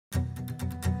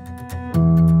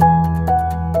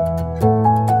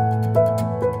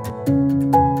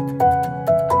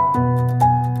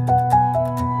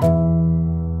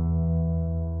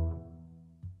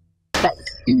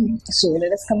So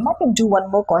let us come back and do one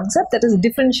more concept, that is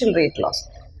differential rate laws.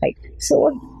 Right.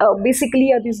 So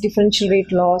basically are these differential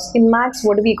rate laws. In maths,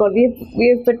 what do we call?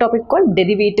 We have a topic called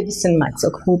derivatives in maths.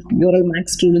 So hope you're all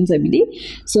maths students, I believe.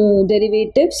 So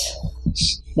derivatives.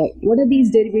 Right. What are these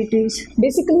derivatives?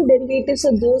 Basically, derivatives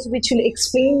are those which will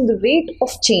explain the rate of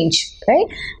change. Right.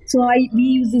 So we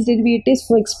use these derivatives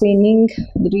for explaining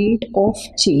the rate of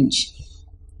change.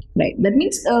 Right. That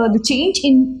means the change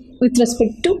in with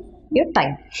respect to your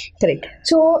time. Correct.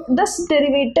 So this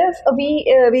derivative we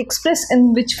express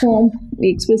in which form?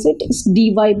 We express it as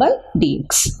dy by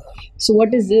dx. So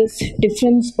what is this?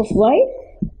 Difference of y?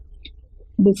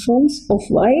 Difference of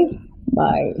y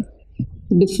by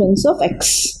difference of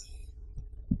x.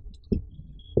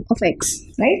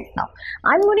 Right. Now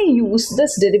I'm going to use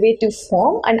this derivative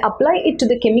form and apply it to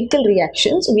the chemical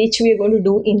reactions which we are going to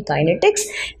do in kinetics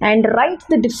and write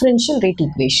the differential rate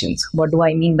equations. What do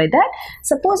I mean by that?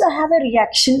 Suppose I have a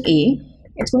reaction A,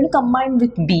 it's going to combine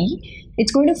with B,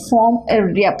 it's going to form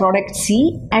a product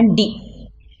C and D.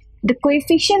 The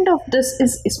coefficient of this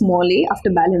is small a after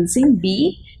balancing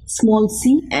B, small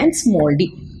c and small d.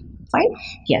 Fine.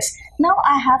 Yes. Now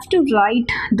I have to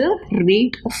write the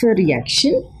rate of a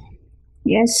reaction.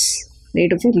 Yes,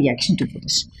 rate of a reaction to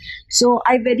this. So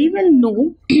I very well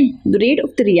know the rate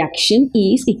of the reaction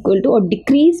is equal to or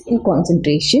decrease in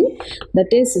concentration, that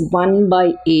is 1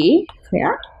 by A.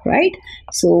 Yeah, right.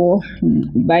 So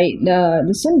by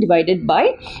this one divided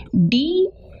by D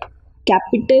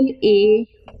capital A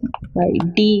by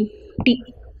dt.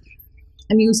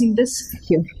 I'm using this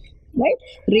here. Right,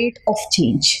 rate of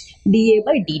change, dA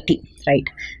by dt. Right.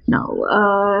 Now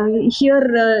here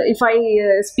if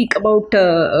I speak about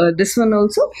this one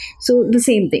also, so the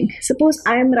same thing. Suppose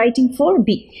I am writing for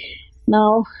B.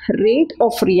 Now rate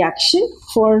of reaction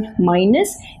for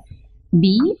minus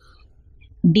B,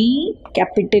 d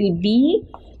capital B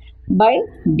by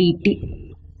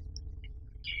dt.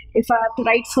 If I have to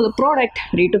write for the product,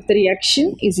 rate of the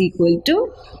reaction is equal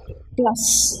to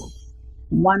plus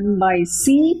 1 by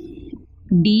C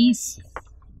d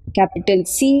capital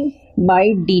C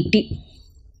by dt.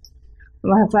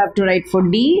 If I have to write for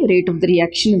D, rate of the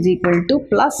reaction is equal to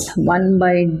plus 1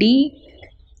 by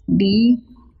d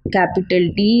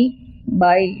capital D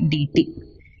by dt.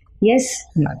 Yes,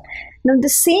 none. Now the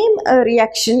same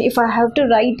reaction if I have to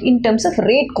write in terms of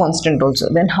rate constant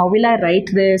also, then how will I write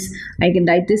this? I can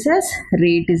write this as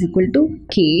rate is equal to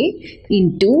K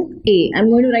into A. I'm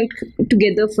going to write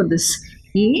together for this.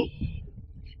 A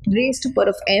raised to power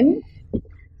of m,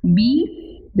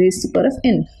 B raised to power of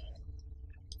n.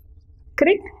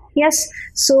 Correct? Yes.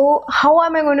 So how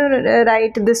am I going to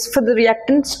write this for the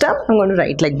reactants term? I'm going to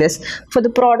write like this. For the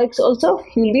products also,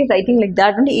 you will be writing like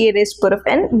that. Only A raised to power of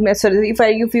n. Sorry,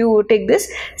 if you take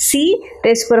this, C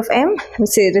raised to power of m,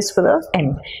 say raised to power of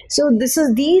n. So this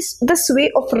is this way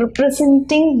of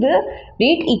representing the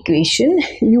rate equation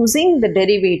using the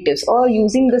derivatives or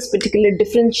using this particular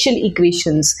differential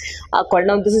equations are called.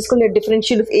 Now this is called a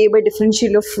differential of A by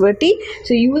differential of T.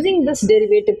 So using this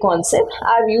derivative concept,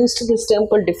 I have used this term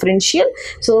called differential.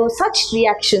 So such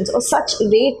reactions or such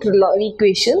rate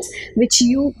equations which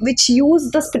use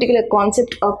this particular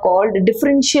concept are called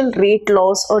differential rate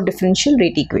laws or differential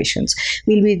rate equations.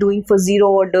 We'll be doing for zero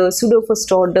order, pseudo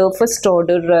first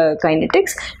order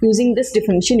kinetics using this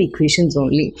differential equations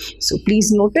only. So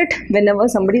please note it whenever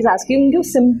somebody is asking you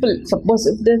simple. Suppose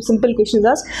if the simple question is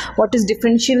asked, what is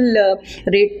differential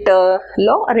rate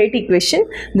law or rate equation?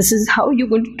 This is how you're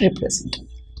going to represent.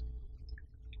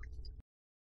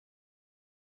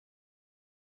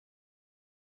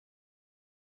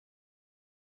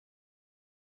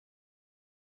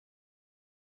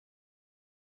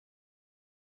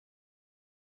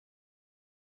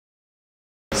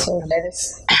 So let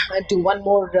us do one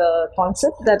more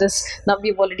concept, that is, now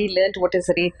we've already learned what is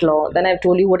rate law, then I've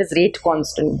told you what is rate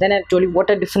constant, then I've told you what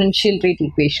are differential rate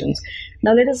equations.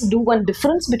 Now let us do one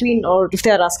difference between, or if they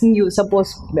are asking you,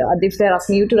 suppose if they are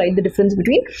asking you to write the difference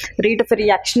between rate of a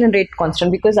reaction and rate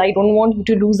constant, because I don't want you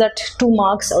to lose that 2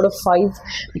 marks out of 5,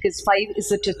 because 5 is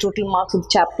the total marks of the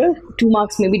chapter, 2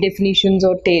 marks may be definitions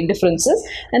or differences,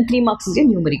 and 3 marks is your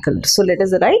numerical. So let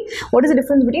us write what is the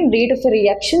difference between rate of a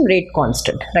reaction, rate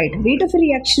constant. Right, rate of a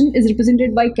reaction is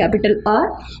represented by capital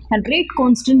R and rate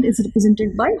constant is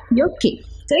represented by your K.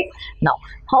 Correct? Now,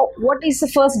 what is the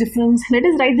first difference? Let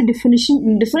us write the difference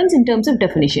in terms of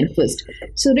definition first.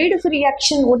 So rate of a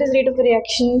reaction, what is rate of a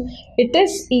reaction? It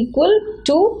is equal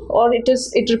to, or it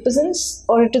represents,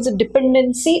 or it is a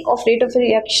dependency of rate of a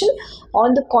reaction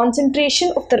on the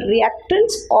concentration of the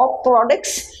reactants or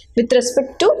products with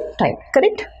respect to time.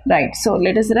 Correct? Right. So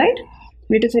let us write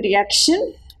rate of a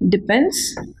reaction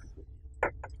depends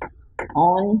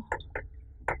on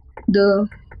the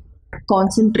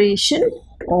concentration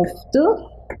of the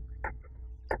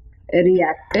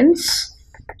reactants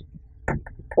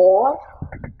or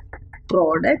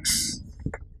products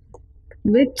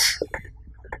with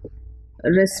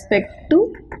respect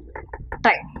to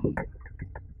time.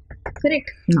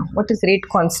 Correct. Now, what is rate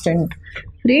constant?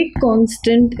 Rate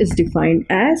constant is defined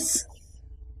as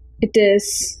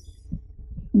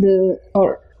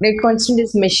rate constant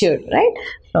is measured, right?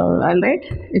 I'll write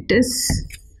it is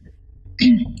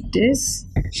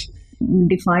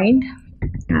defined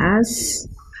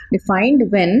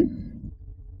when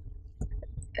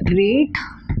rate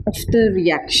of the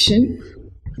reaction,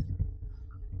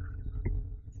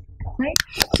 right?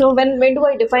 So when do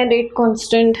I define rate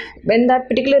constant? When that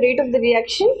particular rate of the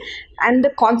reaction and the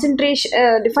concentration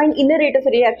defined in a rate of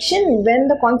a reaction when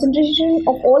the concentration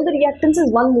of all the reactants is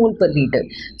 1 mole per liter.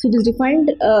 So it is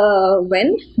defined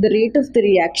when the rate of the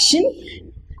reaction,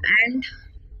 and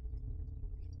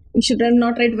we should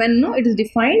not write when, no, it is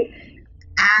defined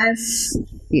as,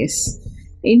 yes,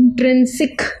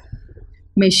 intrinsic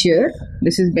measure.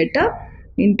 This is better.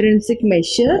 Intrinsic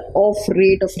measure of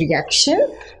rate of reaction.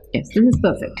 Yes, this is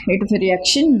perfect. Rate of a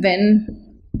reaction when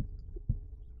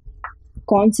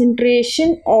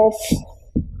concentration of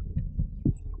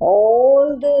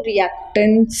all the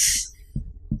reactants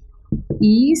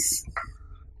is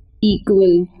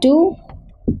equal to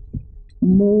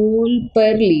mole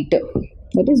per liter.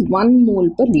 That is 1 mole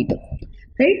per liter.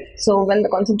 Right? So when the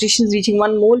concentration is reaching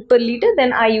 1 mole per liter,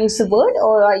 then I use a word,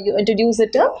 or I introduce a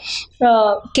term,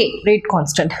 K, rate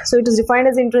constant. So it is defined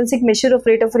as intrinsic measure of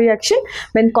rate of reaction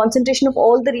when concentration of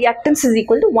all the reactants is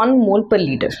equal to 1 mole per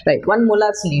liter, right? 1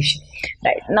 molar solution,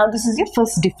 right? Now this is your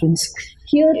first difference.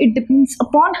 Here it depends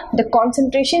upon the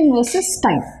concentration versus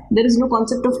time. There is no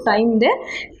concept of time there.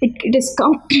 It is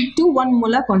come to 1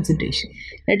 molar concentration.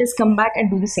 Let us come back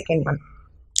and do the second one.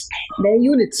 The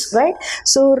units, right?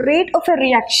 So rate of a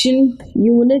reaction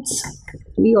units,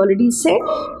 we already said,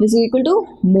 is equal to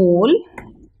mole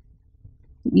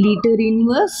liter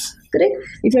inverse, correct?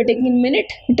 If you are taking in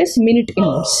minute, it is minute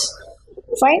inverse.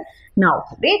 Fine. Now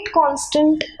rate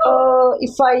constant,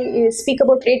 if I speak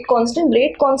about rate constant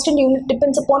unit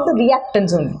depends upon the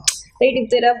reactants only. Right? If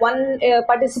there are 1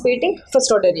 participating,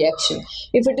 first order reaction.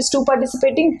 If it is 2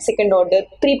 participating, second order.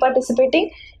 3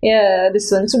 participating,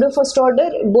 this one. So the first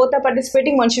order, both are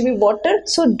participating, one should be water.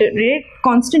 So the rate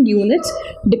constant units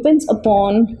depends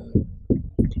on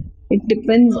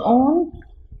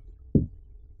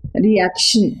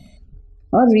reaction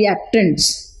or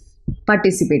reactants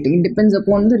participating. It depends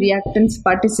upon the reactants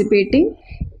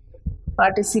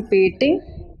participating.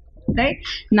 Right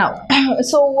now,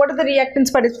 so what are the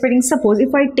reactants participating? Suppose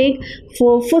if I take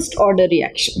for first order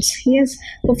reactions, yes,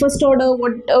 for first order,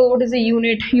 what is the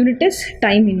unit? Unit is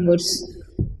time inverse,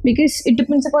 because it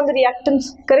depends upon the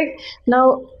reactants, correct?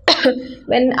 Now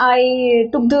when I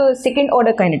took the second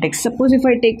order kinetics, suppose if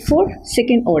I take for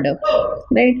second order,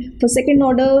 right, for second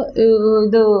order,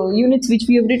 the units which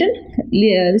we have written,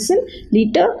 listen,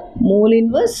 liter, mole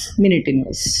inverse, minute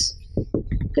inverse.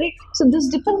 Correct. So this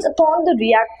depends upon the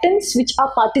reactants which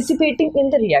are participating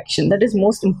in the reaction. That is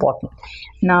most important.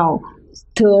 Now,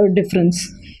 third difference.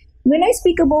 When I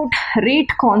speak about rate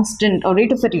constant or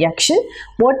rate of a reaction,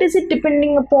 what is it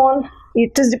depending upon?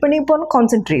 It is depending upon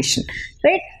concentration,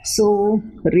 right? So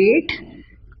rate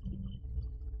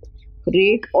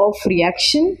of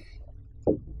reaction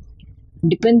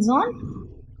depends on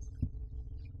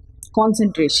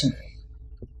concentration.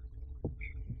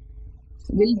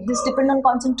 Will this depend on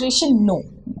concentration? No.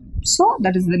 So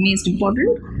that is the most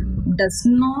important. Does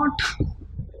not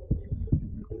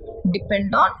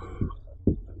depend on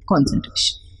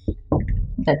concentration.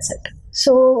 That's it.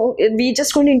 So we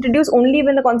just going to introduce only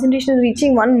when the concentration is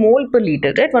reaching 1 mole per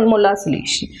liter, right? 1 molar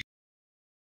solution.